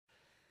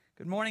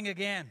Good morning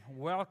again.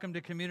 Welcome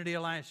to Community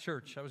Alliance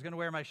Church. I was going to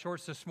wear my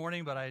shorts this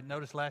morning, but I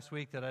noticed last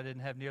week that I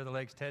didn't have near the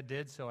legs Ted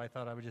did, so I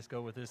thought I would just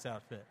go with this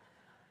outfit.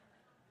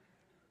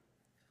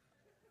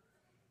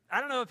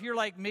 I don't know if you're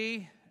like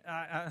me.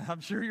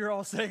 I'm sure you're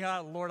all saying,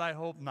 oh, Lord, I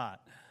hope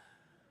not.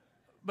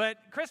 But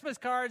Christmas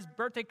cards,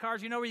 birthday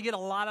cards, where you get a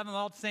lot of them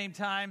all at the same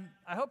time.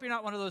 I hope you're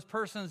not one of those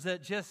persons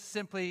that just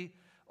simply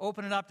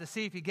open it up to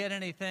see if you get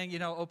anything,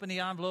 open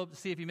the envelope to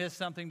see if you missed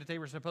something that they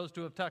were supposed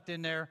to have tucked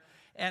in there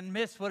and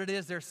miss what it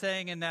is they're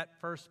saying in that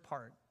first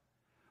part.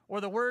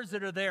 Or the words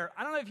that are there.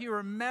 I don't know if you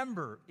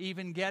remember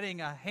even getting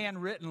a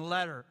handwritten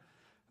letter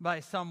by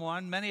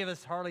someone. Many of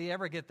us hardly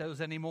ever get those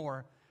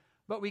anymore.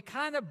 But we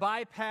kind of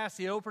bypass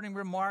the opening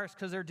remarks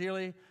because they're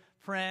dearly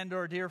friend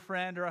or dear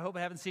friend, or I hope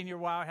I haven't seen you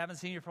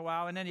for a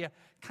while, and then you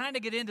kind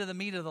of get into the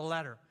meat of the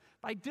letter.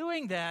 By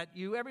doing that,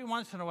 you every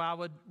once in a while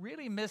would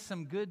really miss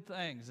some good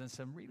things and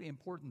some really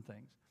important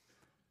things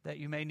that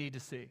you may need to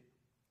see.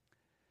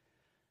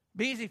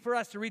 Be easy for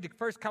us to read the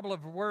first couple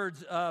of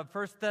words of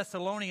 1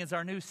 Thessalonians,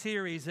 our new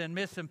series, and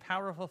miss some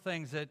powerful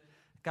things that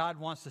God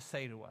wants to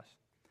say to us.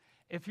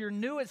 If you're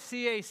new at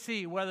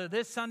CAC, whether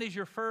this Sunday's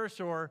your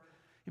first or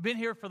you've been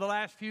here for the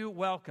last few,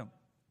 welcome.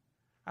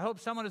 I hope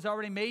someone has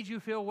already made you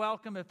feel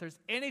welcome. If there's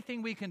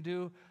anything we can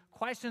do,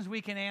 questions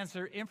we can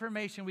answer,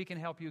 information we can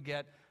help you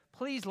get,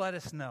 please let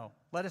us know.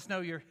 Let us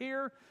know you're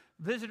here.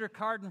 Visitor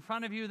card in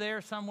front of you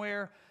there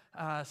somewhere.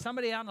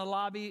 Somebody out in the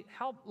lobby.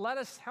 Let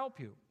us help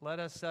you. Let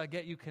us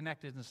get you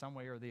connected in some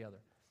way or the other.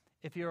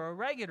 If you're a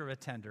regular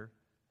attender,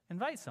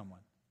 invite someone.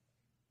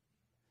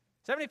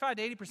 75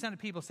 to 80% of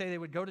people say they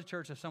would go to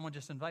church if someone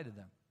just invited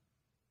them.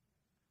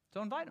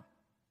 So invite them.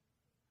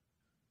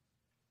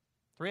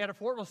 3 out of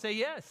 4 will say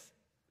yes.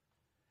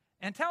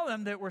 And tell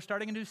them that we're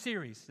starting a new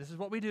series. This is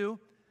what we do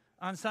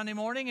on Sunday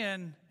morning,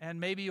 and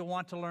maybe you'll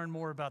want to learn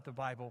more about the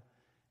Bible,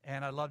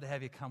 and I'd love to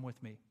have you come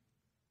with me.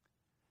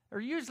 There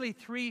are usually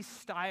 3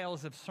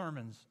 styles of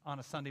sermons on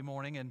a Sunday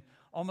morning in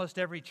almost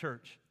every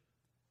church.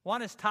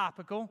 One is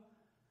topical.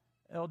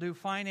 They'll do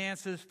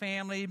finances,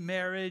 family,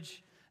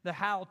 marriage, the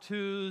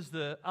how-tos,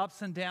 the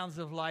ups and downs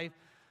of life.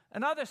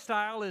 Another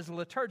style is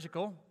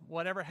liturgical,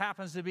 whatever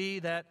happens to be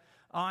that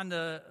on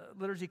the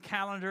liturgy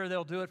calendar,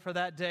 they'll do it for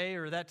that day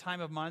or that time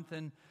of month.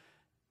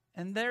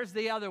 And there's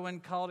the other one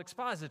called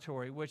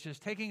expository, which is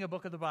taking a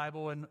book of the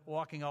Bible and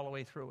walking all the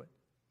way through it.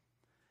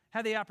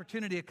 Had the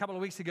opportunity a couple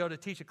of weeks ago to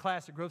teach a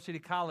class at Grove City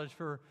College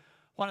for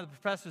one of the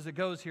professors that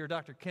goes here,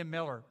 Dr. Kim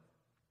Miller.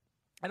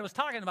 And I was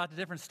talking about the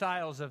different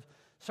styles of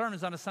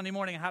sermons on a Sunday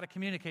morning and how to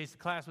communicate. The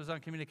class was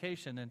on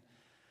communication.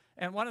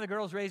 And one of the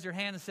girls raised her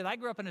hand and said, I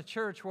grew up in a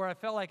church where I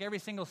felt like every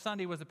single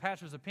Sunday was the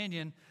pastor's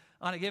opinion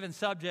on a given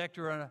subject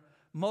or a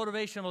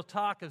motivational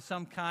talk of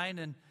some kind,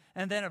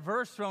 and then a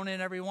verse thrown in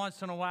every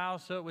once in a while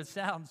so it would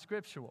sound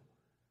scriptural.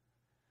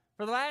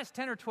 For the last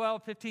 10 or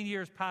 12, 15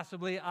 years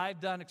possibly, I've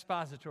done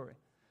expository.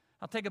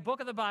 I'll take a book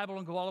of the Bible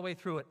and go all the way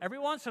through it. Every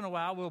once in a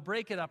while, we'll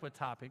break it up with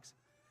topics.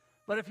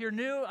 But if you're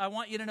new, I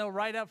want you to know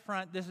right up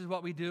front, this is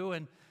what we do,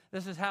 and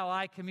this is how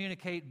I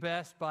communicate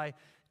best, by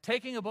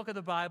taking a book of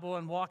the Bible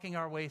and walking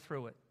our way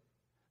through it.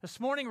 This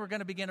morning, we're going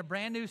to begin a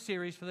brand new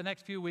series for the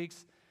next few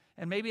weeks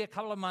and maybe a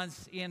couple of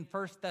months in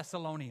 1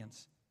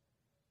 Thessalonians.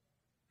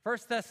 1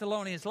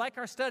 Thessalonians, like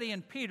our study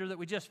in Peter that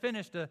we just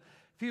finished a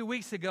few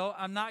weeks ago,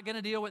 I'm not going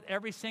to deal with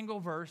every single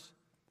verse,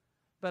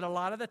 but a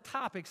lot of the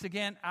topics,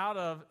 again, out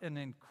of an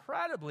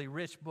incredibly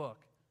rich book.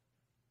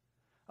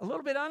 A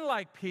little bit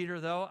unlike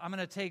Peter, though, I'm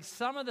going to take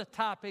some of the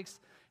topics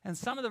and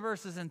some of the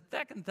verses in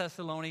 2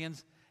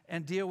 Thessalonians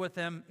and deal with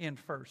them in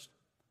 1.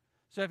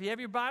 So if you have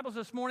your Bibles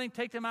this morning,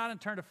 take them out and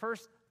turn to 1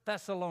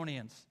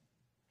 Thessalonians.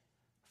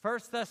 1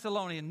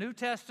 Thessalonians, New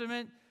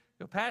Testament,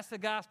 go past the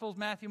Gospels,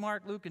 Matthew,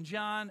 Mark, Luke, and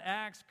John,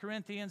 Acts,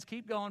 Corinthians,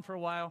 keep going for a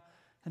while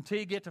until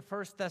you get to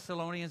 1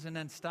 Thessalonians and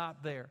then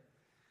stop there.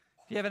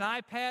 If you have an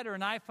iPad or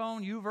an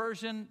iPhone,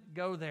 YouVersion,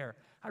 go there.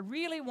 I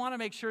really want to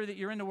make sure that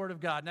you're in the Word of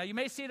God. Now, you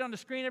may see it on the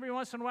screen every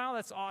once in a while.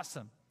 That's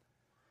awesome.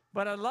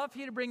 But I'd love for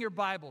you to bring your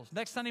Bibles.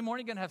 Next Sunday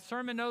morning, you're going to have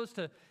sermon notes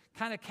to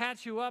kind of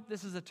catch you up.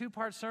 This is a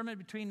 2-part sermon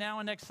between now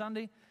and next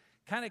Sunday.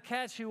 Kind of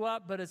catch you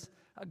up, but it's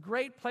a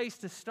great place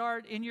to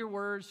start in your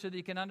words so that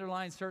you can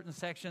underline certain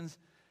sections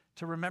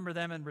to remember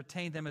them and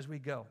retain them as we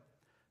go.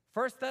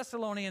 1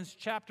 Thessalonians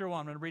chapter 1.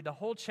 I'm going to read the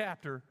whole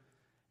chapter,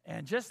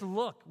 and just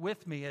look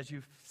with me as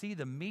you see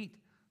the meat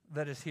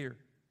that is here.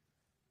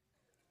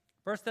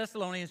 1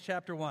 Thessalonians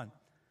chapter 1.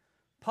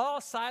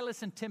 Paul,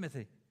 Silas, and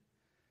Timothy,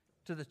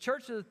 to the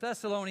church of the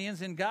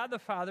Thessalonians in God the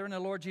Father and the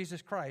Lord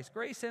Jesus Christ,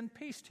 grace and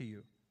peace to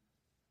you.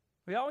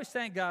 We always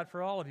thank God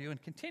for all of you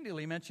and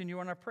continually mention you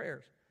in our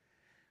prayers.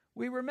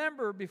 We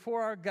remember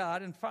before our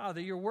God and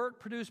Father your work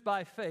produced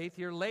by faith,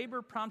 your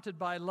labor prompted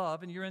by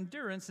love, and your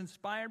endurance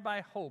inspired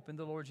by hope in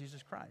the Lord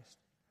Jesus Christ.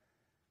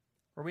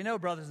 For we know,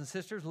 brothers and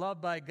sisters, loved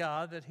by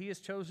God, that He has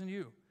chosen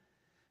you,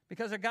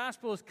 because the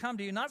gospel has come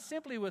to you not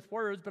simply with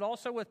words, but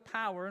also with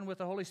power and with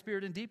the Holy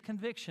Spirit and deep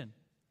conviction.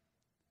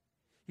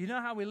 You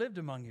know how we lived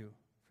among you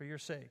for your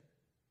sake.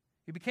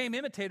 You became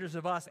imitators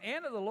of us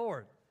and of the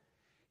Lord.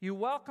 You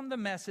welcomed the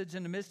message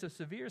in the midst of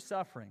severe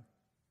suffering.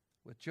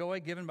 with joy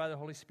given by the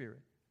Holy Spirit.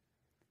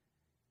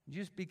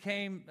 You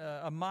became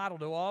a model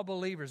to all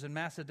believers in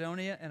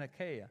Macedonia and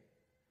Achaia.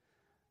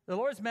 The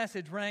Lord's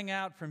message rang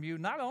out from you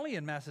not only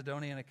in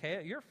Macedonia and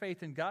Achaia, your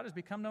faith in God has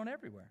become known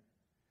everywhere.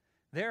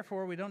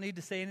 Therefore, we don't need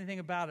to say anything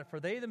about it, for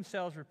they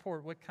themselves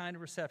report what kind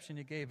of reception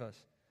you gave us.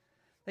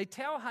 They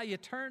tell how you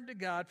turned to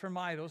God from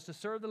idols to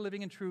serve the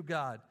living and true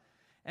God,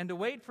 and to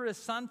wait for his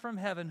Son from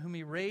heaven, whom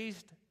he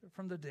raised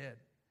from the dead,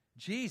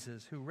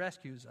 Jesus, who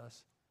rescues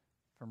us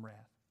from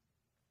wrath.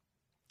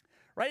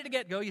 Right at the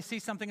get-go, you see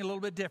something a little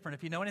bit different.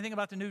 If you know anything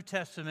about the New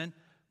Testament,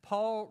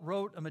 Paul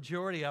wrote a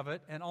majority of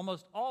it, and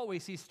almost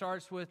always he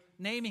starts with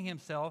naming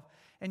himself,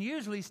 and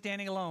usually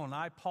standing alone.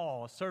 I,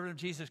 Paul, a servant of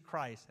Jesus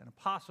Christ, an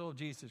apostle of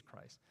Jesus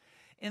Christ.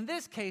 In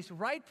this case,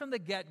 right from the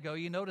get-go,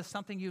 you notice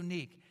something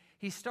unique.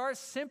 He starts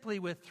simply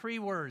with 3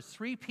 words,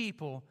 3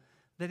 people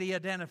that he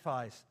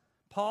identifies: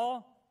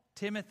 Paul,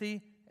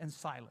 Timothy, and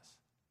Silas.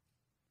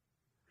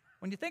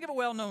 When you think of a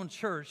well-known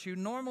church, you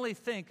normally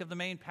think of the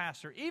main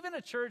pastor. Even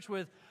a church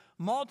with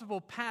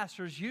multiple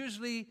pastors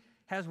usually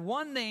has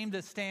one name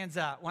that stands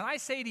out. When I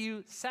say to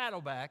you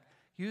Saddleback,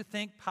 you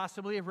think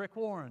possibly of Rick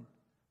Warren.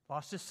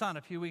 Lost his son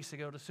a few weeks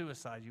ago to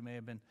suicide. You may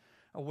have been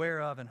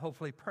aware of and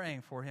hopefully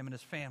praying for him and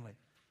his family.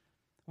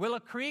 Willow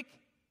Creek,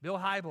 Bill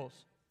Hybels.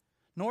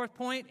 North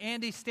Point,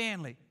 Andy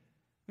Stanley.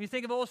 When you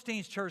think of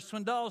Osteen's church,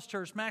 Swindoll's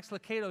church, Max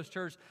Lucado's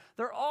church,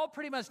 they're all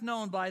pretty much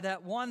known by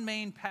that one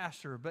main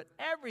pastor, but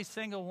every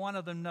single one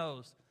of them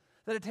knows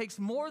that it takes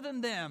more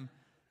than them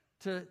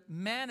to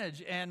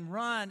manage and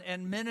run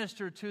and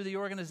minister to the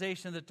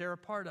organization that they're a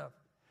part of.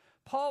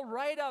 Paul,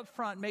 right up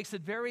front, makes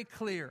it very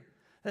clear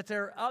that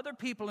there are other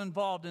people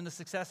involved in the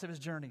success of his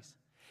journeys.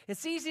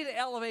 It's easy to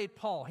elevate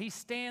Paul. He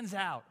stands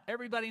out.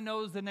 Everybody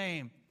knows the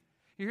name.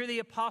 You hear the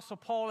Apostle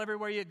Paul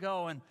everywhere you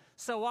go, and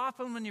so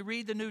often when you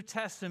read the New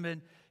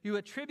Testament, you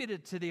attribute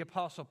it to the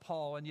Apostle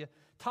Paul, and you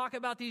talk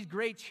about these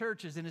great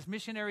churches and his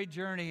missionary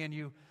journey, and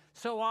you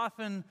so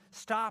often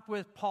stop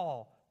with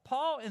Paul.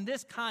 Paul, in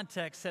this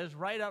context, says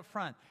right up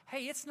front,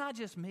 hey, it's not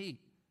just me.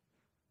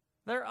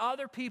 There are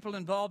other people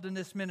involved in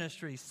this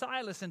ministry,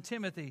 Silas and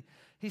Timothy.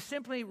 He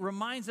simply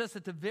reminds us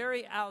at the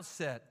very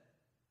outset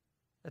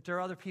that there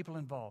are other people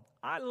involved.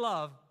 I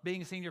love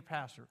being a senior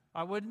pastor.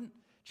 I wouldn't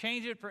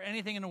change it for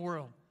anything in the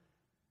world.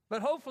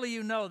 But hopefully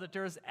you know that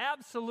there is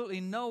absolutely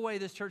no way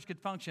this church could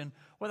function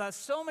without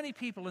so many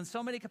people in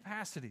so many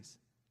capacities.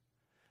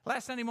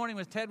 Last Sunday morning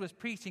when Ted was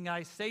preaching,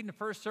 I stayed in the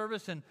first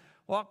service and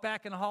walked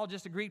back in the hall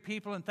just to greet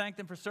people and thank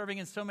them for serving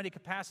in so many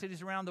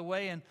capacities around the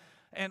way.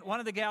 And one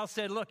of the gals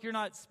said, look, you're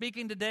not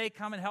speaking today.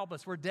 Come and help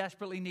us. We're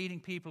desperately needing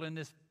people in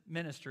this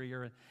ministry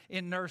or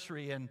in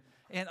nursery and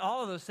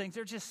all of those things.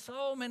 There are just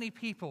so many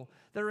people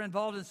that are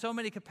involved in so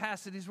many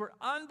capacities. We're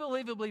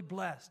unbelievably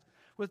blessed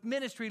with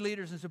ministry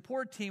leaders and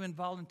support team and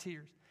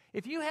volunteers.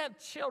 If you have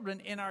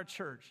children in our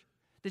church,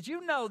 did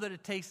you know that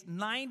it takes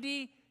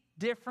 90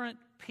 different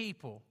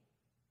people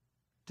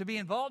to be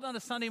involved on a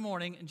Sunday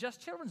morning in just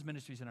children's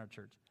ministries in our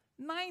church?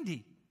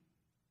 90.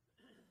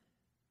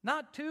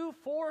 Not 2,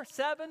 4,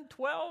 7,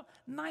 12,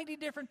 90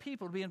 different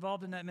people to be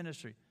involved in that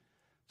ministry.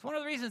 It's one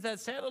of the reasons that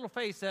sad little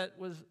face that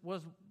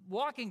was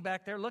walking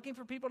back there looking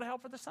for people to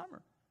help for the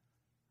summer.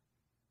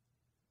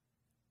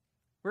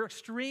 We're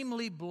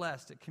extremely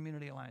blessed at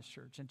Community Alliance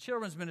Church, and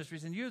children's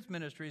ministries, and youth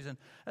ministries, and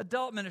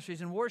adult ministries,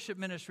 and worship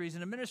ministries,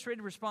 and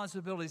administrative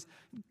responsibilities.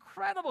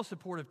 Incredible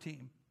supportive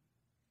team.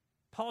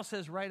 Paul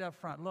says right up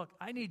front, look,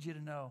 I need you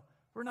to know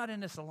we're not in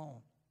this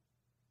alone.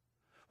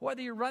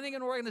 Whether you're running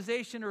an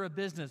organization or a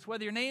business,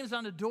 whether your name's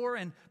on the door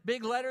in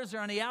big letters or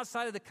on the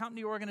outside of the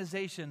company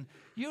organization,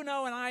 you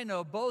know and I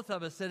know, both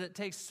of us, that it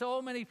takes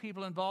so many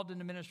people involved in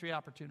the ministry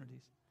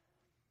opportunities.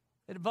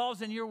 It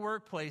involves in your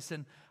workplace,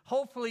 and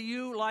hopefully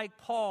you, like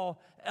Paul,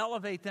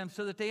 elevate them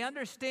so that they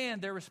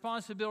understand their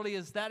responsibility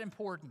is that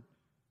important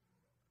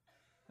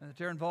and that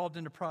they're involved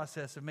in the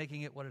process of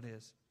making it what it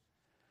is.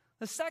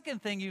 The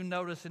second thing you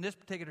notice in this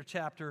particular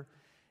chapter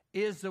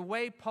is the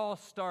way Paul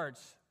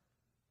starts,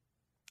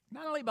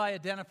 not only by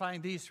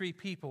identifying these 3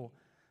 people,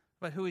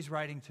 but who he's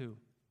writing to.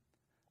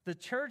 The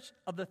church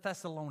of the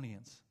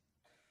Thessalonians.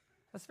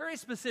 That's very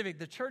specific,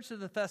 the church of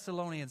the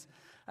Thessalonians.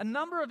 A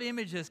number of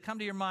images come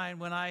to your mind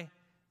when I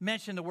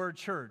mention the word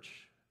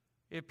church.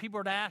 If people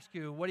were to ask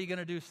you, what are you going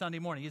to do Sunday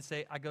morning? You'd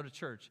say, I go to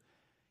church.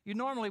 You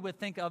normally would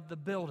think of the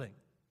building.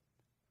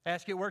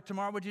 Ask you at work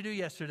tomorrow, what'd you do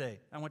yesterday?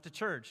 I went to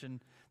church.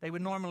 And they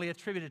would normally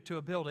attribute it to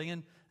a building.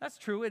 And that's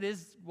true. It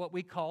is what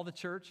we call the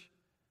church.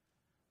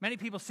 Many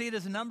people see it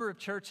as a number of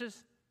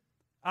churches.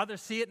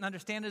 Others see it and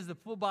understand it as the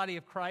full body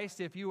of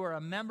Christ. If you are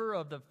a member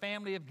of the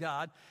family of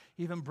God,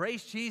 you've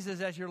embraced Jesus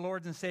as your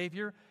Lord and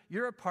Savior,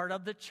 you're a part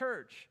of the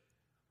church.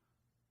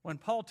 When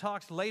Paul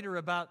talks later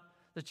about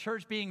the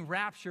church being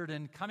raptured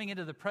and coming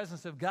into the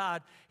presence of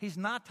God, he's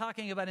not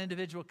talking about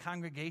individual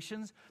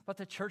congregations, but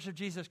the church of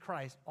Jesus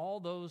Christ, all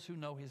those who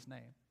know his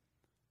name.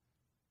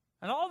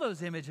 And all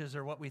those images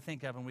are what we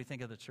think of when we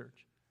think of the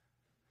church.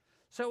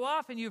 So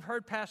often you've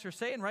heard pastors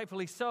say, and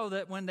rightfully so,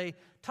 that when they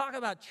talk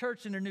about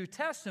church in the New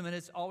Testament,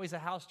 it's always a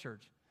house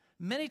church.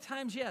 Many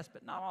times, yes,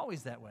 but not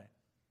always that way.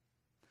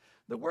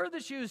 The word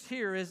that's used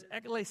here is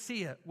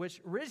ekklesia,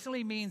 which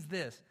originally means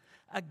this: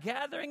 a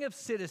gathering of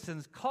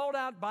citizens called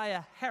out by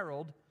a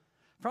herald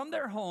from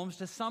their homes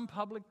to some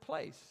public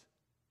place.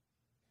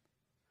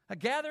 A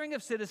gathering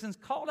of citizens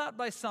called out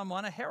by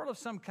someone, a herald of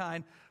some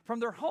kind, from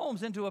their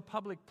homes into a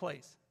public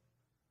place.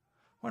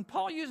 When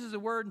Paul uses the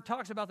word and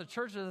talks about the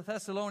church of the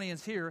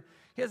Thessalonians here,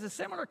 he has a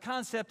similar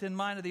concept in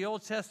mind of the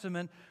Old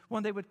Testament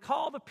when they would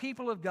call the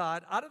people of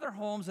God out of their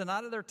homes and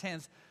out of their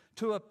tents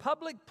to a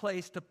public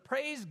place to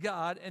praise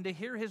God and to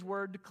hear his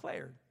word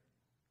declared.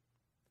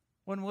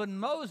 When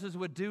Moses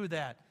would do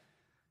that,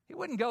 he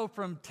wouldn't go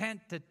from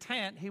tent to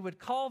tent. He would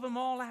call them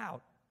all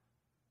out.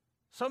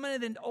 So many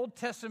of the Old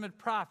Testament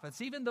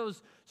prophets, even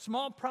those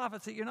small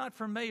prophets that you're not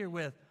familiar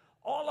with,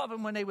 all of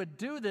them, when they would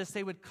do this,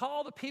 they would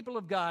call the people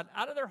of God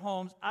out of their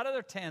homes, out of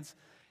their tents,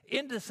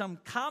 into some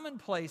common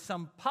place,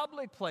 some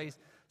public place,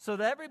 so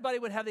that everybody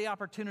would have the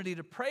opportunity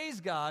to praise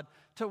God,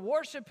 to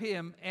worship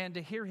him, and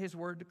to hear his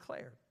word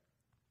declared.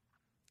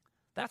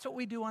 That's what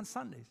we do on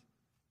Sundays.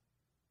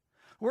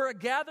 We're a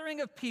gathering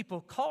of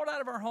people called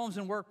out of our homes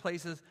and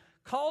workplaces,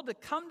 called to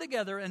come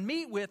together and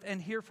meet with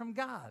and hear from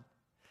God.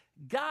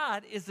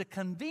 God is the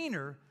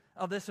convener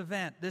of this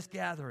event, this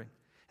gathering.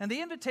 And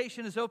the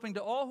invitation is open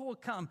to all who will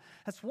come.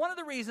 That's one of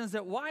the reasons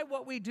that why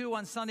what we do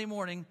on Sunday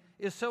morning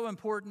is so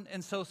important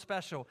and so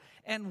special.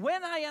 And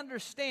when I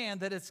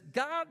understand that it's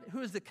God who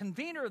is the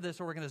convener of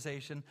this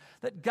organization,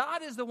 that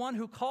God is the one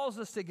who calls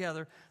us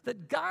together,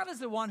 that God is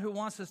the one who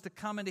wants us to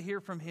come and to hear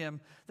from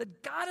him,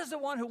 that God is the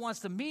one who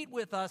wants to meet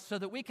with us so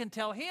that we can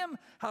tell him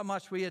how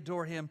much we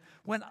adore him,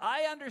 when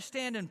I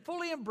understand and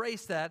fully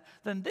embrace that,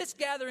 then this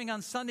gathering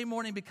on Sunday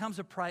morning becomes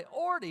a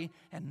priority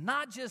and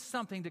not just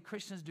something that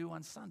Christians do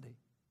on Sunday.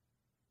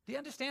 Do you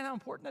understand how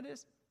important that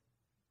is?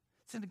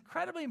 It's an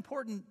incredibly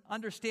important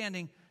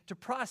understanding to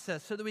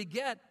process so that we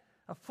get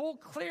a full,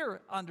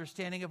 clear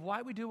understanding of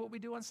why we do what we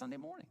do on Sunday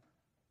morning.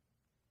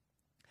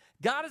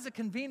 God is a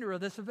convener of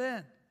this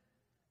event.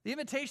 The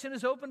invitation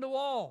is open to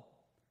all.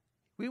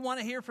 We want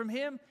to hear from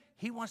him.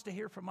 He wants to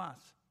hear from us.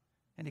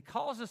 And he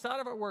calls us out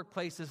of our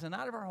workplaces and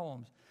out of our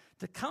homes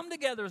to come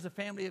together as a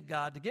family of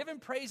God, to give him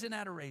praise and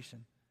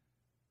adoration,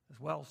 as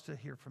well as to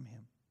hear from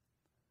him.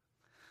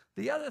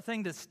 The other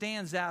thing that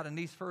stands out in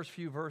these first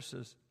few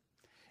verses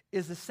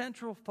is the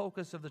central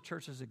focus of the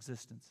church's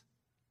existence.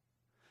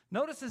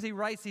 Notice as he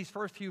writes these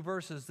first few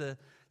verses, the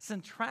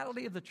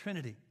centrality of the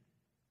Trinity.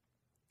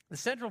 The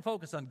central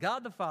focus on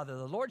God the Father,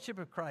 the Lordship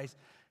of Christ,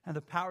 and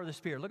the power of the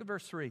Spirit. Look at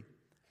verse 3.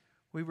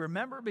 We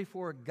remember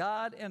before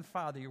God and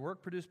Father your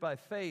work produced by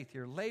faith,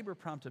 your labor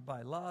prompted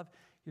by love,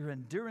 your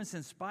endurance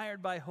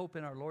inspired by hope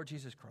in our Lord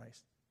Jesus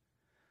Christ.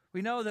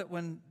 We know that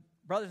when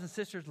brothers and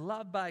sisters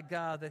loved by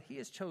God, that he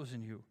has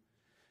chosen you,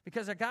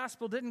 because the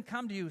gospel didn't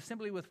come to you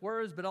simply with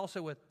words, but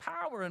also with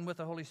power and with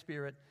the Holy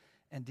Spirit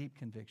and deep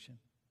conviction.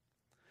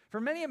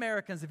 For many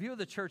Americans, the view of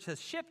the church has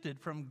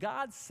shifted from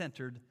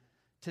God-centered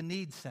to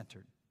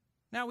need-centered.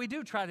 Now, we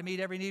do try to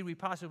meet every need we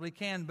possibly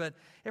can, but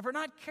if we're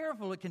not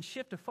careful, it can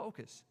shift the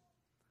focus.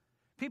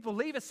 People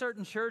leave a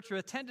certain church or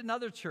attend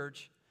another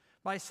church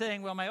by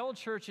saying, well, my old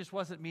church just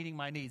wasn't meeting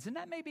my needs, and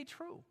that may be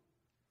true.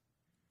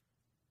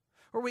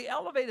 Or we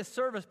elevate a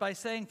service by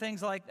saying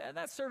things like,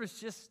 that service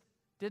just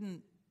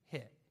didn't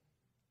hit.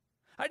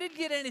 I didn't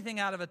get anything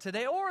out of it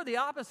today. Or the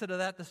opposite of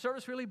that, the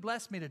service really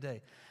blessed me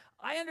today.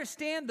 I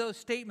understand those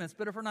statements,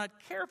 but if we're not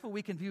careful,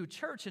 we can view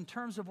church in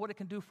terms of what it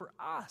can do for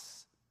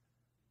us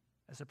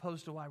as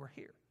opposed to why we're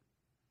here.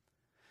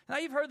 Now,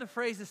 you've heard the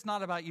phrase, it's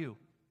not about you,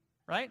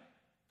 right?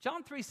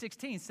 John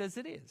 3:16 says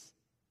it is.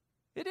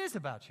 It is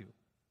about you.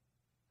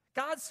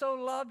 God so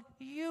loved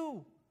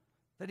you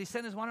that he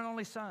sent his one and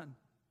only Son.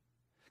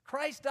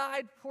 Christ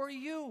died for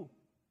you.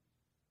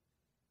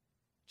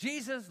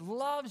 Jesus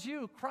loves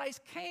you. Christ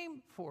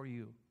came for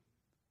you.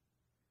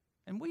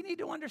 And we need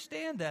to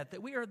understand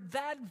that we are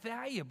that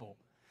valuable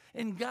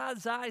in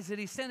God's eyes that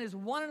he sent his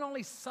one and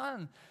only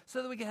Son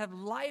so that we can have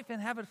life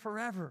and have it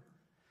forever.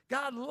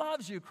 God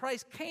loves you.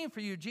 Christ came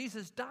for you.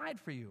 Jesus died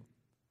for you.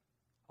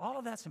 All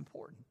of that's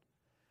important.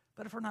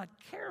 But if we're not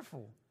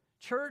careful,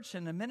 church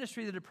and the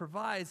ministry that it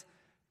provides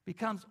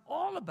becomes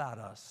all about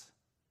us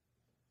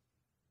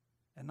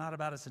and not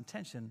about its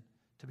intention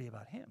to be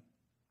about him.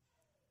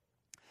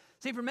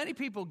 See, for many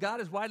people, God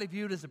is widely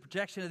viewed as a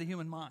projection of the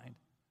human mind.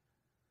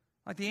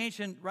 Like the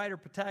ancient writer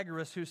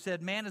Pythagoras, who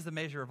said, man is the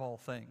measure of all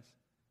things.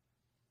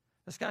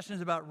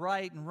 Discussions about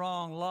right and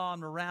wrong, law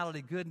and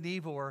morality, good and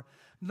evil are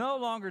no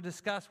longer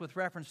discussed with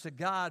reference to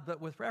God, but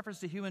with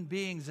reference to human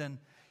beings, and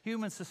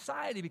human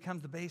society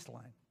becomes the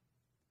baseline.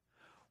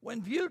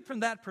 When viewed from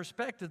that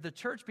perspective, the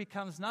church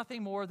becomes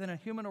nothing more than a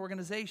human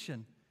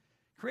organization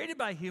created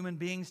by human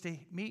beings to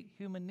meet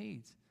human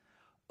needs.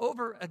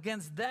 Over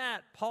against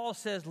that, Paul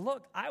says,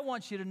 look, I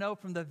want you to know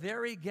from the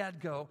very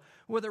get-go,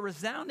 with a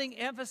resounding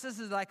emphasis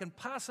that I can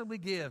possibly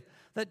give,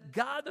 that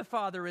God the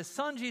Father, his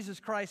Son Jesus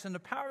Christ, and the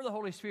power of the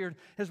Holy Spirit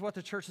is what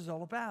the church is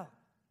all about.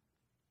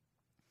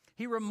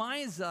 He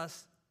reminds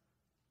us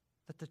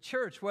That the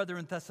church, whether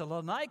in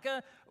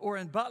Thessalonica or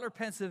in Butler,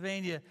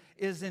 Pennsylvania,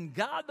 is in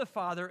God the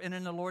Father and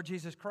in the Lord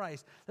Jesus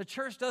Christ. The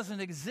church doesn't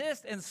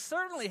exist and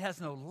certainly has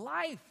no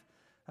life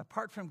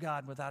apart from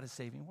God without His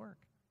saving work.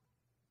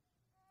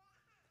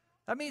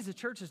 That means the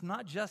church is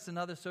not just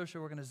another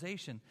social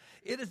organization.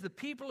 It is the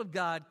people of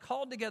God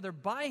called together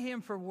by Him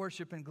for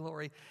worship and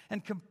glory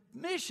and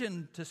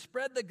commissioned to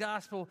spread the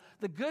gospel,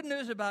 the good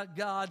news about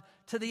God,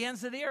 to the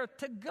ends of the earth,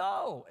 to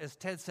go, as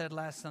Ted said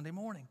last Sunday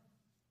morning.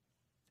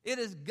 It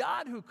is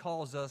God who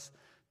calls us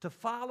to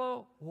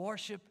follow,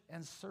 worship,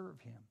 and serve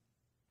Him.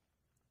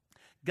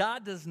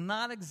 God does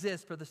not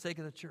exist for the sake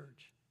of the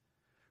church.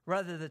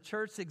 Rather, the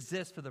church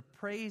exists for the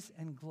praise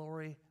and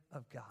glory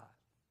of God.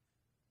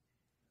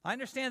 I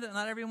understand that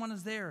not everyone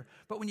is there,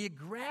 but when you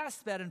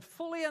grasp that and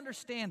fully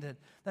understand it,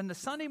 then the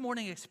Sunday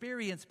morning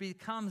experience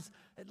becomes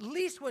at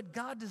least what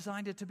God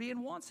designed it to be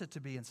and wants it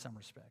to be in some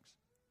respects.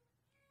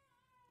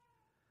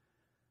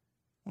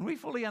 When we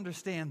fully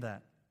understand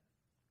that,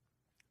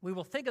 we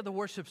will think of the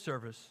worship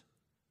service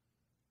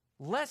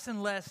less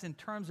and less in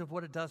terms of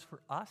what it does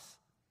for us,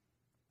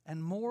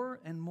 and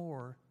more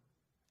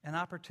an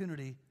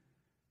opportunity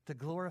to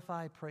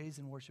glorify, praise,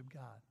 and worship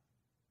God.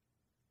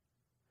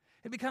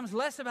 It becomes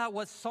less about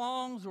what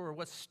songs or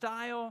what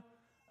style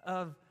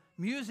of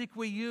music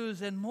we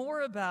use and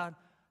more about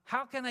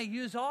how can I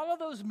use all of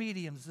those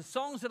mediums, the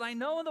songs that I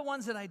know and the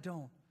ones that I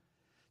don't,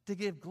 to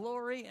give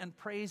glory and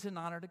praise and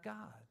honor to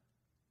God.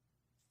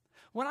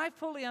 When I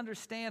fully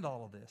understand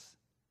all of this,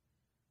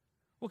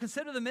 we'll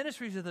consider the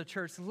ministries of the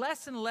church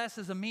less and less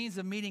as a means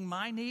of meeting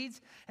my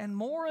needs and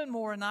more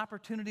an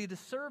opportunity to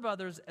serve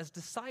others as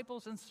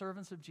disciples and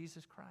servants of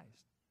Jesus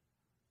Christ.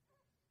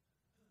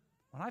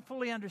 When I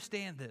fully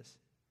understand this,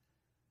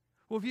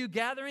 we'll view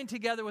gathering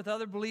together with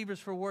other believers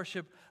for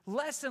worship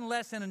less and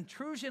less an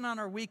intrusion on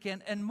our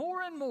weekend and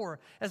more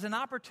as an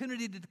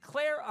opportunity to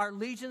declare our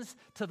allegiance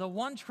to the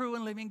one true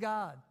and living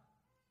God.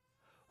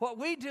 What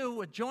we do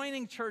with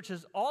joining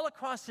churches all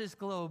across this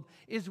globe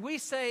is we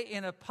say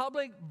in a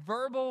public,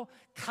 verbal,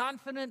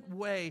 confident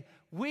way,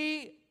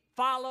 we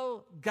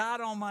follow God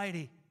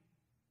Almighty.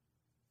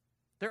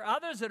 There are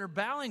others that are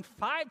bowing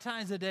 5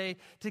 times a day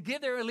to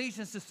give their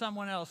allegiance to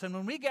someone else. And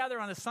when we gather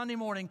on a Sunday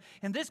morning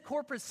in this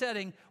corporate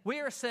setting, we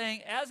are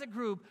saying as a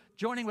group,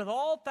 joining with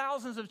all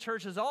thousands of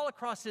churches all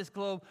across this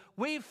globe,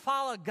 we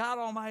follow God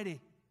Almighty.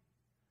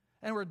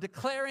 And we're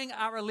declaring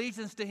our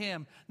allegiance to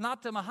Him.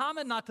 Not to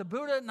Muhammad, not to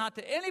Buddha, not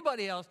to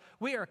anybody else.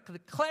 We are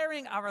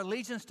declaring our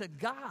allegiance to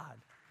God.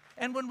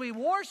 And when we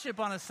worship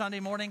on a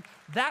Sunday morning,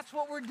 that's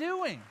what we're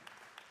doing.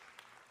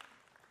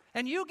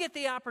 And you get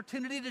the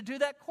opportunity to do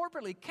that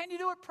corporately. Can you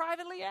do it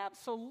privately?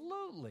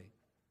 Absolutely.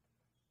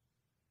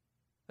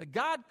 But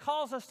God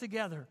calls us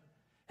together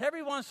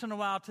every once in a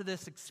while to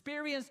this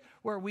experience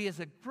where we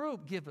as a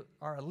group give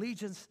our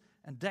allegiance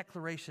and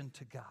declaration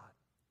to God.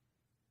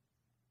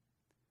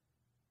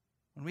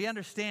 When we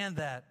understand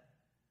that,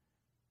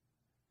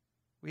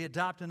 we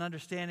adopt an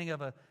understanding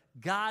of a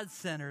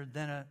God-centered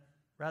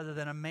rather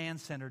than a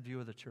man-centered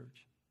view of the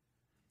church.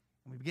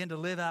 And we begin to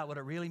live out what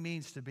it really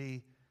means to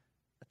be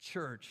a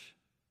church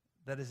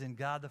that is in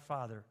God the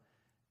Father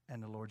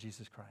and the Lord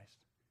Jesus Christ.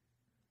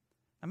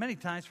 Now, many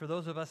times for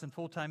those of us in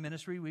full-time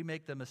ministry, we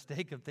make the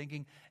mistake of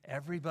thinking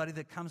everybody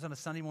that comes on a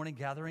Sunday morning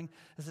gathering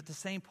is at the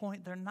same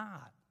point. They're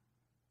not.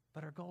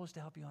 But our goal is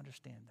to help you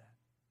understand that.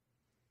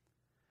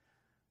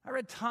 I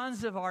read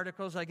tons of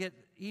articles. I get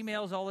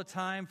emails all the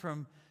time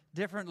from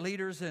different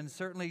leaders and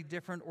certainly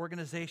different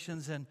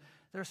organizations, and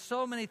there's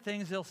so many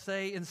things they'll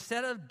say.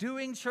 Instead of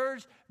doing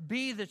church,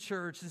 be the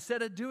church.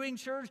 Instead of doing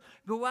church,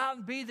 go out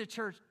and be the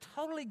church.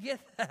 Totally get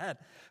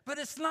that. But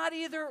it's not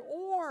either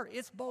or.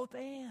 It's both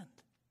and.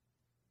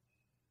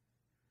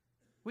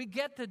 We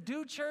get to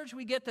do church.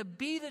 We get to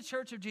be the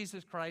church of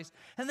Jesus Christ.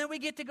 And then we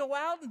get to go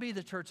out and be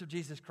the church of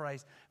Jesus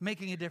Christ,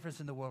 making a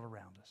difference in the world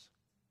around us.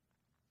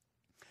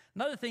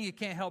 Another thing you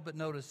can't help but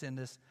notice in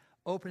this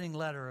opening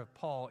letter of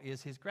Paul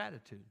is his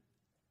gratitude.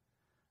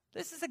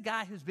 This is a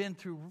guy who's been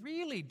through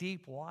really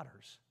deep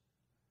waters.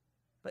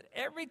 But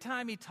every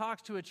time he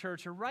talks to a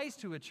church or writes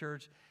to a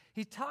church,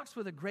 he talks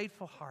with a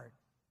grateful heart.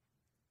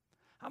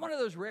 I'm one of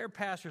those rare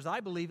pastors,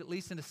 I believe, at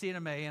least in the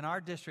CNMA, in our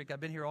district, I've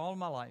been here all of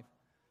my life,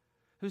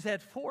 who's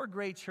had 4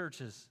 great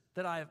churches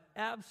that I have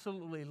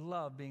absolutely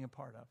loved being a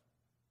part of.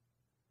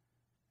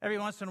 Every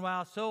once in a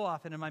while, so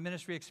often in my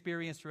ministry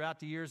experience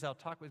throughout the years, I'll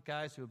talk with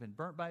guys who have been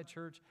burnt by a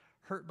church,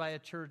 hurt by a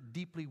church,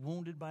 deeply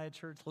wounded by a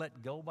church,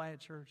 let go by a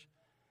church.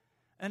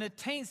 And it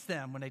taints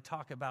them when they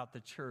talk about the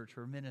church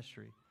or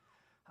ministry.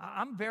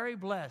 I'm very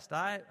blessed.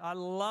 I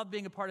love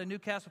being a part of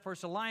Newcastle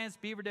First Alliance,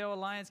 Beaverdale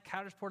Alliance,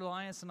 Coudersport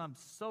Alliance, and I'm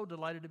so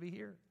delighted to be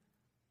here.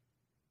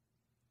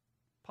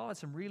 Paul had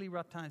some really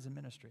rough times in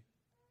ministry.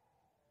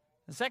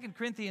 In 2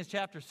 Corinthians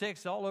chapter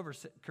 6, all over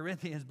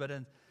Corinthians, but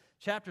in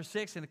chapter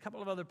 6 and a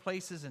couple of other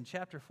places in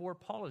chapter 4,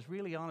 Paul is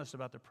really honest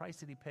about the price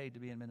that he paid to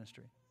be in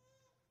ministry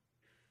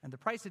and the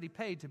price that he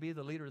paid to be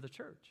the leader of the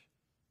church.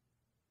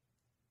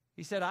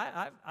 He said,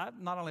 I've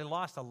not only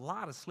lost a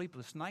lot of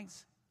sleepless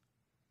nights,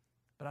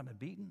 but I've been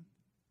beaten,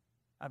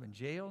 I've been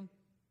jailed,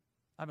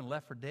 I've been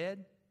left for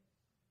dead.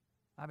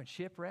 I've been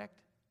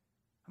shipwrecked.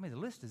 I mean, the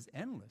list is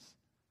endless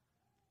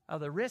of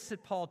the risks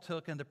that Paul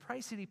took and the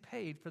price that he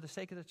paid for the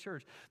sake of the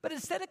church. But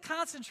instead of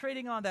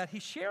concentrating on that, he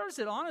shares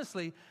it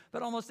honestly,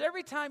 but almost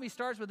every time he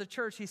starts with the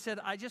church, he said,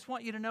 I just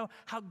want you to know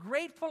how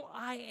grateful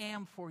I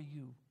am for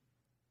you.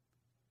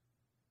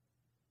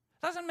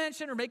 Doesn't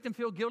mention or make them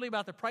feel guilty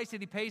about the price that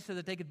he paid so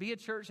that they could be a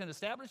church and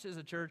establish as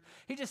a church.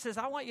 He just says,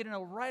 I want you to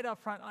know right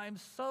up front, I am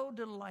so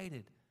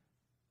delighted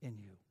in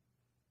you.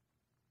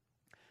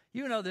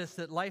 You know this,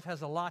 that life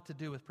has a lot to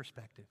do with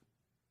perspective.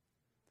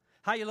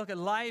 How you look at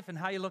life and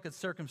how you look at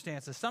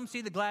circumstances. Some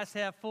see the glass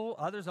half full,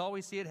 others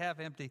always see it half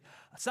empty.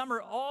 Some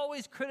are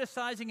always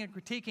criticizing and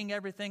critiquing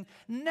everything,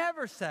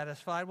 never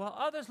satisfied, while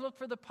others look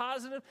for the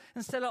positive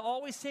instead of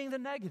always seeing the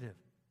negative.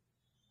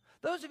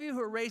 Those of you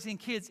who are raising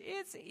kids,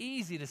 it's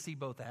easy to see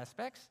both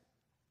aspects.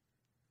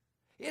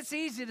 It's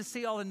easy to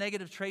see all the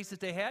negative traits that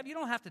they have. You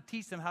don't have to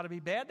teach them how to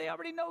be bad. They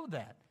already know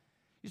that.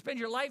 You spend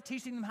your life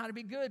teaching them how to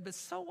be good, but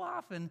so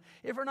often,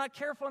 if we're not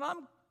careful, and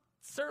I'm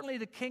certainly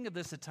the king of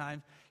this at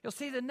times, you'll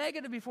see the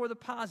negative before the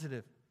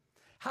positive.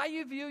 How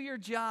you view your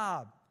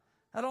job.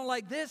 I don't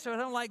like this or I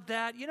don't like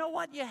that. You know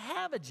what? You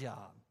have a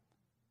job.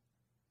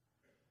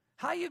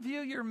 How you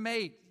view your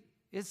mate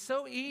is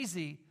so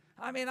easy.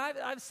 I mean,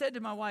 I've said to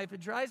my wife,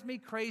 it drives me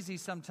crazy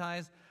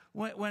sometimes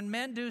when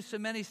men do so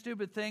many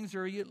stupid things,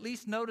 or you at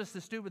least notice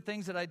the stupid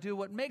things that I do.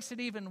 What makes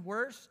it even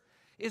worse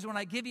is when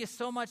I give you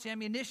so much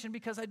ammunition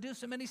because I do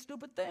so many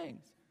stupid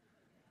things.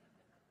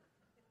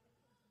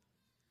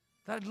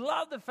 I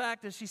love the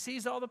fact that she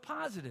sees all the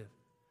positive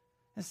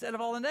instead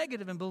of all the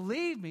negative. And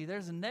believe me,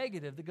 there's a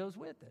negative that goes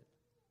with it.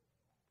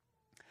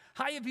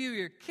 How you view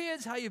your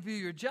kids, how you view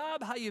your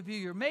job, how you view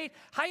your mate,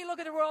 how you look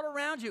at the world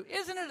around you.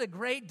 Isn't it a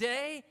great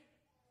day?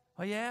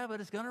 Oh, yeah, but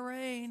it's going to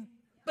rain.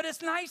 But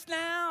it's nice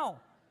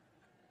now.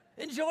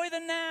 Enjoy the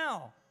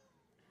now.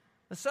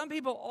 But some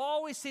people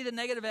always see the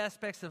negative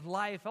aspects of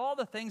life, all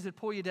the things that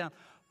pull you down.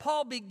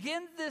 Paul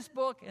begins this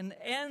book and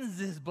ends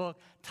this book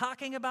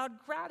talking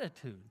about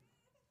gratitude.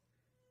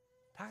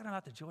 Talking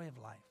about the joy of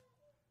life.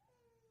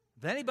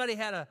 If anybody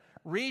had a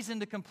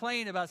reason to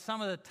complain about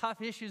some of the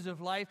tough issues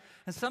of life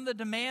and some of the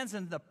demands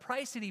and the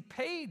price that he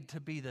paid to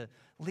be the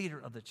leader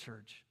of the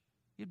church,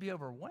 you'd be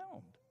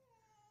overwhelmed.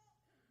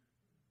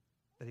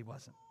 But he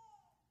wasn't.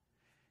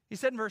 He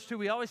said in verse 2,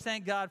 we always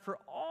thank God for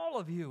all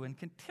of you and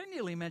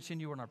continually mention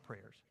you in our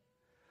prayers.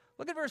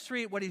 Look at verse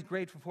 3, what he's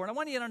grateful for. And I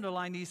want you to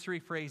underline these three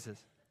phrases.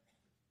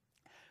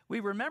 We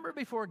remember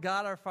before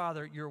God our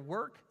Father your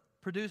work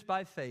produced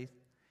by faith,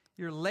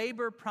 your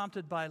labor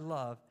prompted by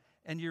love,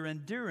 and your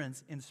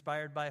endurance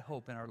inspired by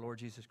hope in our Lord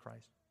Jesus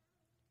Christ.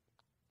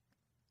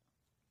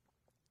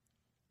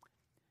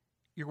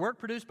 Your work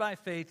produced by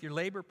faith, your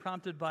labor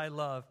prompted by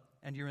love,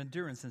 and your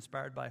endurance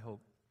inspired by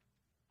hope.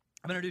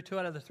 I'm going to do 2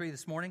 out of the 3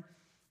 this morning,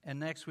 and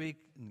next week,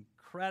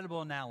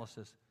 incredible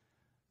analysis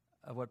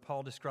of what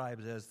Paul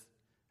describes as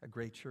a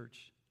great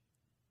church.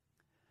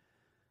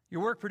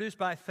 Your work produced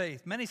by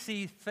faith. Many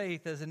see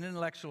faith as an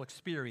intellectual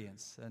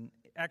experience, an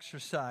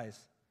exercise,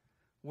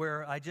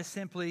 where I just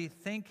simply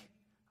think,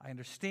 I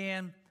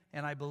understand,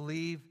 and I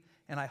believe,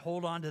 and I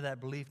hold on to that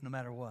belief no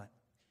matter what.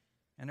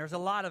 And there's a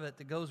lot of it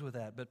that goes with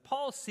that. But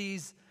Paul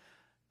sees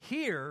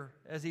here,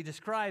 as he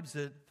describes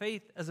it,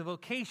 faith as a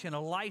vocation, a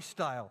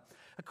lifestyle,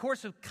 a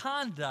course of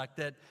conduct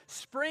that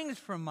springs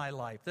from my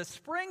life, that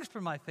springs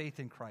from my faith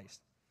in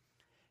Christ.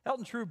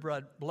 Elton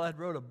Trueblood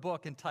wrote a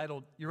book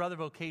entitled Your Other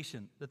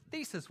Vocation. The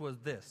thesis was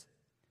this: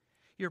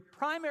 your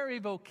primary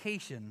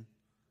vocation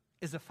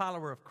is a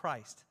follower of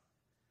Christ.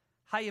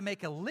 How you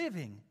make a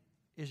living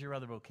is your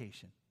other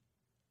vocation.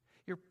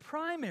 Your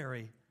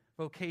primary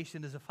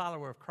vocation is a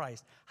follower of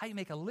Christ. How you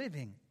make a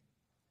living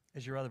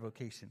is your other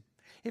vocation.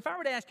 If I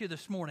were to ask you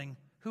this morning,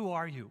 who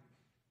are you?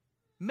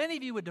 Many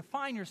of you would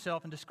define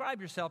yourself and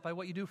describe yourself by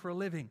what you do for a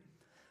living.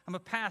 I'm a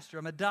pastor,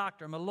 I'm a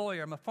doctor, I'm a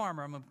lawyer, I'm a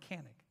farmer, I'm a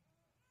mechanic.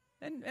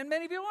 And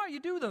many of you are. You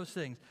do those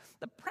things.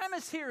 The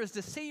premise here is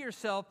to see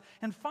yourself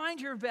and find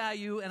your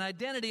value and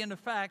identity in the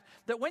fact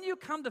that when you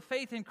come to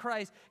faith in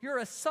Christ, you're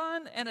a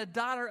son and a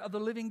daughter of the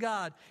living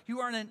God.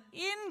 You earn an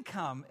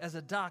income as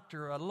a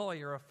doctor, a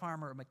lawyer, a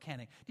farmer, a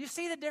mechanic. Do you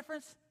see the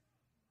difference?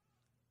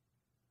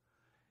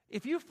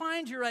 If you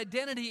find your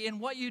identity in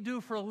what you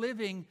do for a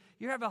living,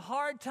 you have a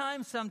hard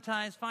time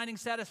sometimes finding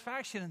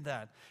satisfaction in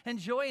that and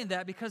joy in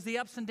that because the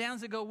ups and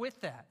downs that go with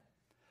that.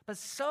 But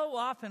so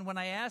often when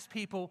I ask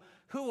people,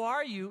 who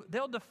are you?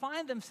 They'll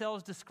define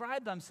themselves,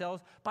 describe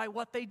themselves by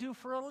what they do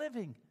for a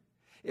living.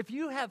 If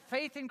you have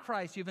faith in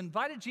Christ, you've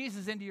invited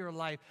Jesus into your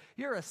life,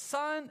 you're a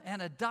son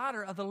and a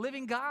daughter of the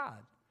living God.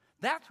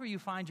 That's where you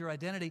find your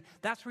identity.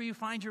 That's where you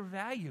find your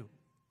value.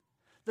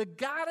 The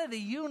God of the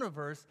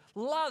universe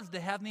loves to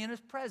have me in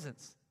his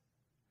presence.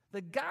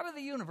 The God of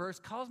the universe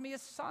calls me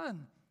his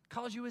son,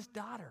 calls you his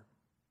daughter.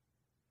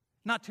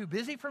 Not too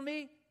busy for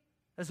me,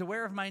 is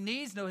aware of my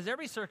needs, knows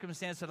every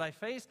circumstance that I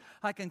face.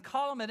 I can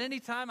call him at any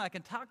time. I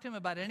can talk to him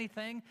about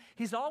anything.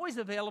 He's always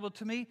available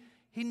to me.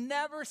 He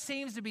never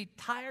seems to be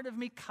tired of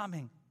me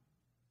coming.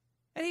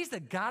 And he's the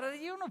God of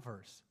the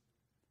universe.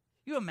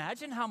 You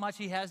imagine how much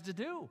he has to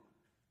do.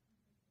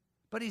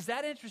 But he's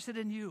that interested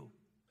in you.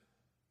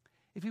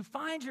 If you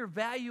find your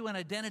value and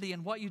identity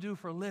in what you do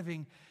for a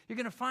living, you're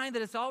going to find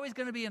that it's always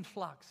going to be in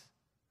flux.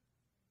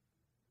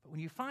 But when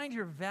you find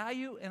your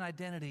value and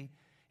identity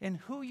in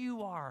who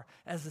you are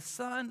as a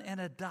son and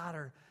a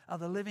daughter of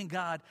the living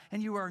God,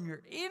 and you earn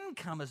your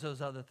income as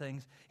those other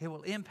things, it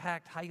will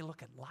impact how you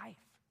look at life.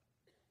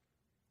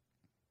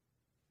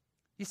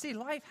 You see,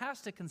 life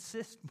has to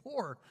consist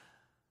more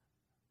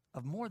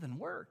than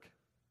work.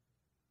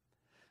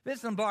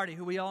 Vince Lombardi,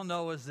 who we all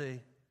know as the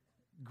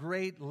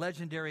great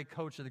legendary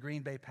coach of the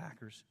Green Bay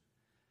Packers,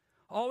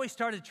 always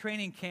started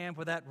training camp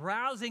with that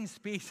rousing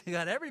speech that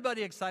got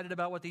everybody excited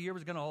about what the year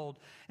was going to hold.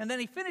 And then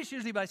he finished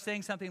usually by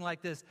saying something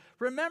like this: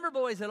 remember,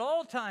 boys, at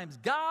all times,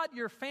 God,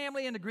 your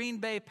family, and the Green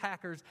Bay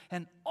Packers,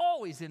 and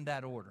always in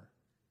that order.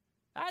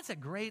 That's a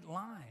great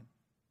line.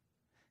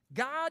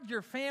 God,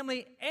 your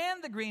family,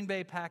 and the Green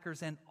Bay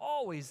Packers, and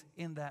always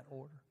in that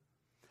order.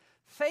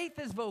 Faith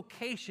is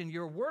vocation,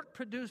 your work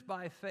produced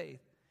by faith.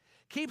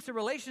 Keeps the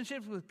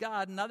relationships with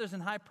God and others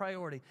in high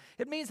priority.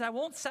 It means I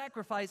won't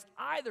sacrifice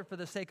either for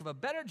the sake of a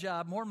better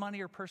job, more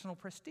money, or personal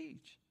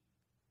prestige.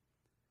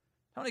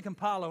 Tony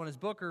Campolo, in his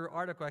book or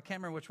article, I can't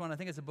remember which one, I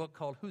think it's a book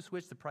called Who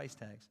Switched the Price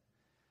Tags,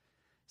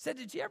 said,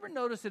 did you ever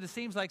notice that it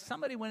seems like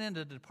somebody went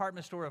into the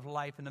department store of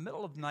life in the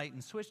middle of the night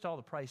and switched all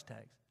the price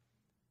tags?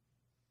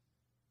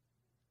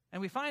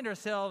 And we find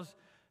ourselves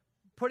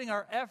putting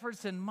our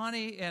efforts and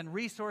money and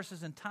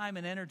resources and time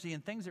and energy in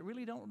things that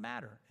really don't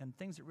matter and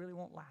things that really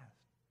won't last.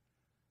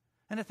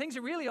 And the things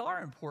that really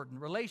are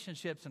important,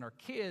 relationships and our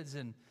kids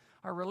and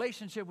our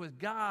relationship with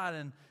God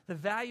and the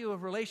value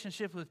of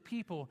relationship with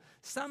people,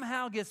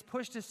 somehow gets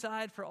pushed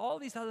aside for all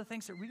these other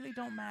things that really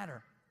don't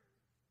matter.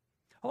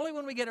 Only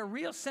when we get a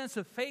real sense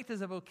of faith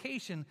as a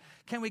vocation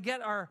can we get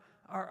our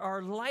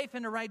life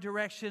in the right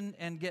direction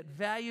and get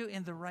value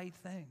in the right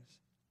things.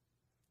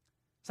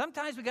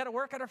 Sometimes we got to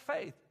work at our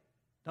faith,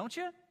 don't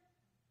you?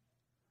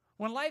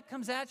 When life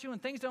comes at you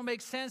and things don't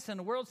make sense and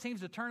the world seems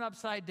to turn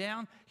upside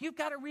down, you've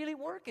got to really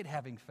work at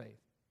having faith.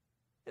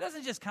 It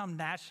doesn't just come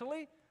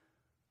naturally.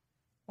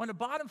 When the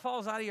bottom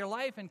falls out of your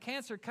life and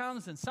cancer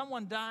comes and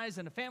someone dies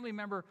and a family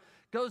member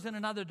goes in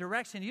another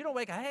direction, you don't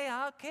wake up, hey,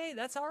 okay,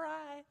 that's all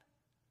right.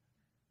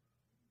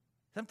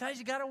 Sometimes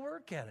you got to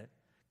work at it.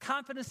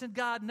 Confidence in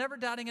God, never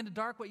doubting in the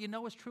dark what you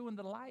know is true in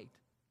the light.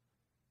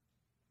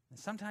 And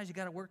sometimes you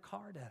got to work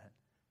hard at it.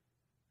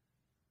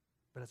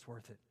 But it's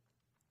worth it.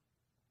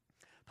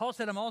 Paul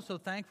said, I'm also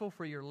thankful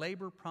for your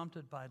labor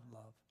prompted by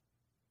love.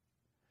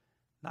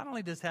 Not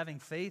only does having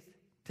faith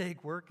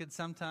take work at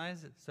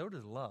sometimes, so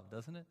does love,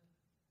 doesn't it?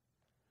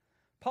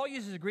 Paul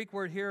uses a Greek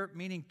word here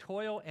meaning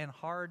toil and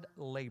hard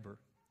labor.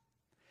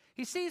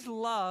 He sees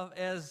love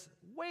as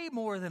way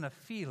more than a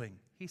feeling.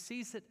 He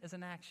sees it as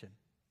an action.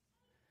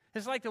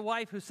 It's like the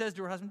wife who says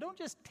to her husband, don't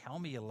just tell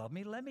me you love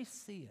me, let me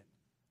see it.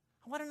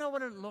 I want to know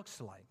what it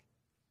looks like.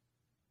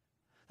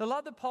 The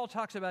love that Paul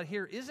talks about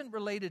here isn't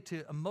related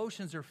to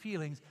emotions or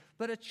feelings,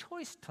 but a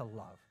choice to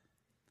love.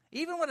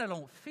 Even when I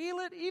don't feel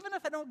it, even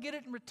if I don't get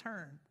it in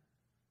return.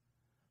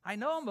 I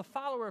know I'm a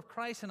follower of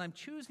Christ and I'm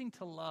choosing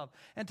to love.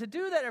 And to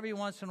do that every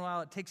once in a while,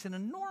 it takes an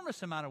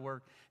enormous amount of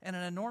work and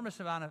an enormous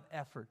amount of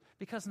effort,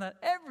 because not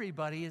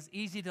everybody is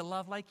easy to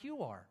love like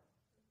you are.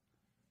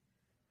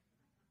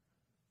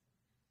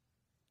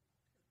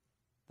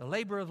 The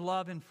labor of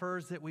love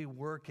infers that we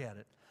work at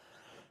it.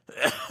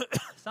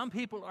 Some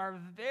people are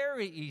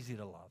very easy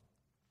to love,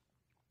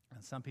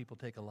 and some people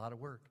take a lot of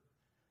work.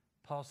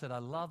 Paul said, I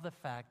love the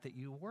fact that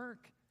you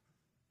work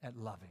at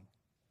loving.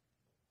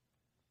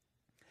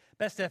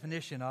 Best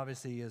definition,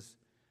 obviously, is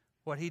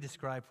what he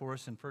described for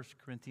us in 1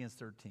 Corinthians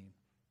 13.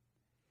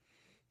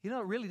 You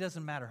know, it really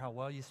doesn't matter how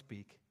well you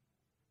speak.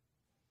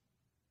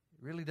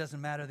 It really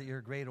doesn't matter that you're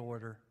a great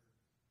orator.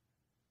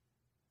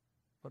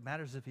 What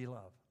matters is if you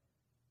love.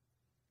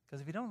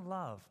 Because if you don't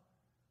love,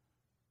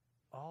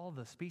 all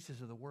the speeches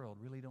of the world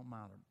really don't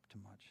matter too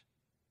much.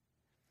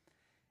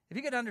 If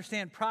you could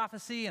understand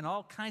prophecy and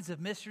all kinds of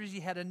mysteries, you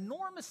had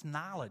enormous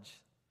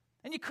knowledge.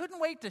 And you couldn't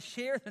wait to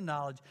share the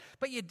knowledge,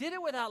 but you did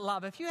it without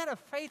love. If you had a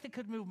faith that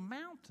could move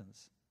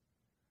mountains,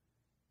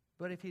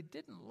 but if you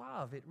didn't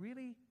love, it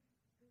really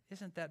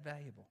isn't that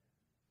valuable.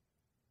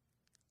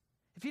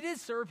 If you did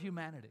serve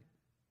humanity,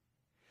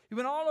 you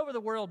went all over the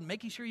world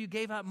making sure you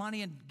gave out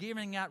money and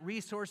giving out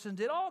resources and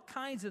did all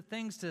kinds of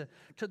things to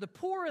the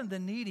poor and the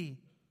needy,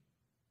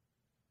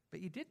 but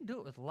you didn't do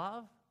it with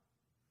love,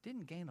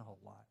 didn't gain a whole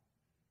lot.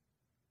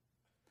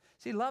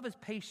 See, love is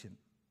patient,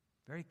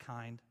 very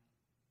kind,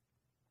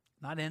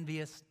 not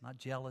envious, not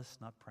jealous,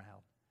 not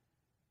proud.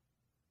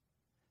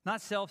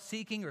 Not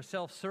self-seeking or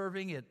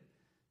self-serving, it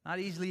not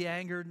easily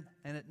angered,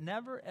 and it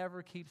never,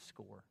 ever keeps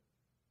score.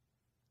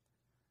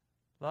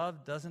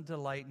 Love doesn't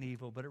delight in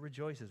evil, but it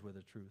rejoices with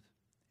the truth.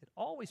 It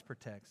always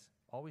protects,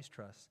 always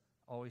trusts,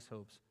 always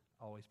hopes,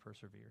 always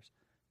perseveres.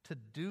 To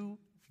do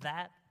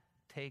that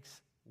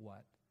takes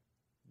what?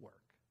 Work.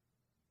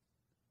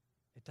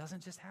 It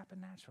doesn't just happen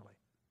naturally.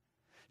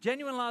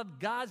 Genuine love,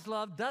 God's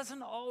love,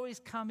 doesn't always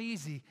come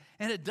easy,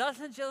 and it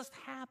doesn't just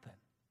happen.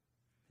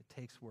 It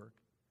takes work.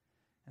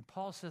 And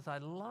Paul says, I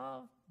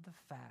love the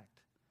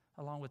fact,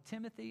 along with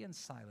Timothy and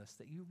Silas,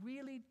 that you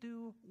really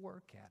do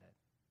work at it,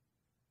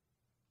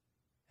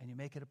 and you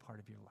make it a part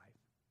of your life.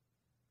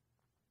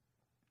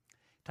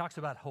 He talks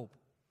about hope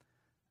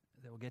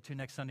that we'll get to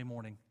next Sunday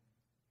morning.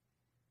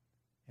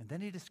 And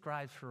then he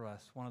describes for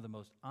us one of the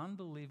most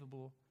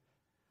unbelievable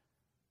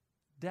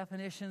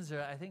definitions,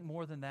 or I think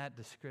more than that,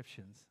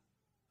 descriptions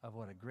of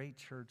what a great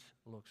church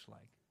looks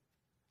like.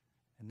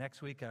 And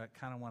next week, I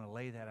kind of want to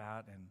lay that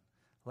out and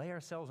lay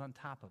ourselves on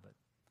top of it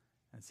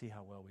and see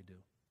how well we do.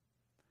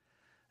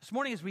 This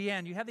morning as we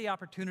end, you have the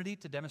opportunity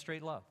to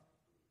demonstrate love.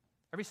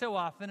 Every so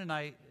often, and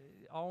I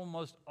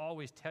almost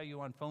always tell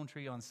you on Phone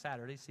Tree on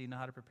Saturday, so you know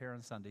how to prepare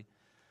on Sunday,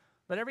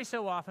 but every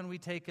so often we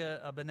take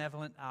a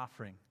benevolent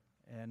offering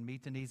and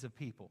meet the needs of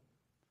people,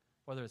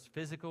 whether it's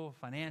physical,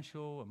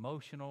 financial,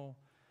 emotional,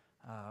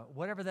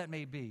 whatever that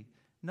may be.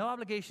 No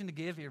obligation to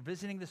give. If you're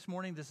visiting this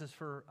morning, this is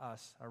for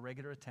us, our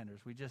regular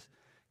attenders. We just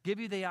give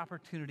you the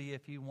opportunity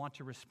if you want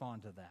to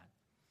respond to that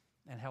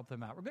and help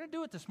them out. We're going to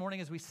do it this morning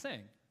as we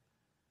sing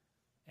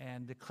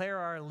and declare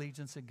our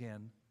allegiance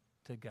again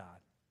to God.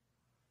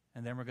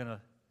 And then we're going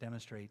to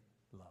demonstrate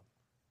love.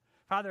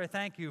 Father, I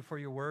thank you for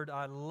your word.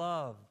 I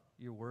love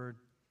your word.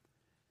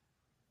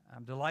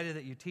 I'm delighted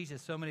that you teach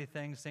us so many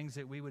things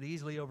that we would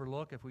easily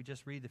overlook if we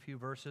just read the few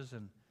verses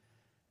and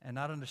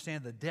not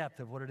understand the depth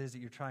of what it is that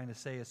you're trying to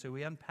say. So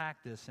we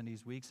unpack this in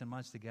these weeks and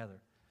months together.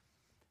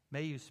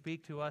 May you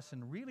speak to us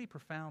in really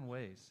profound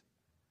ways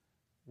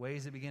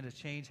that begin to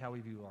change how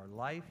we view our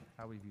life,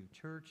 how we view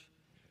church,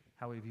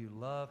 how we view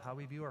love, how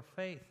we view our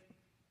faith,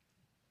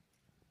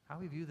 how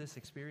we view this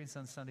experience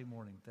on Sunday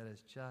morning that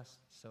is just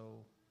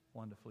so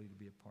wonderfully to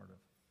be a part of.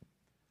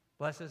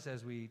 Bless us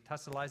as we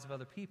touch the lives of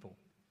other people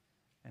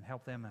and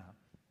help them out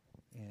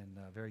in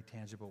a very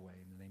tangible way.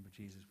 In the name of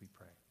Jesus we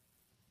pray.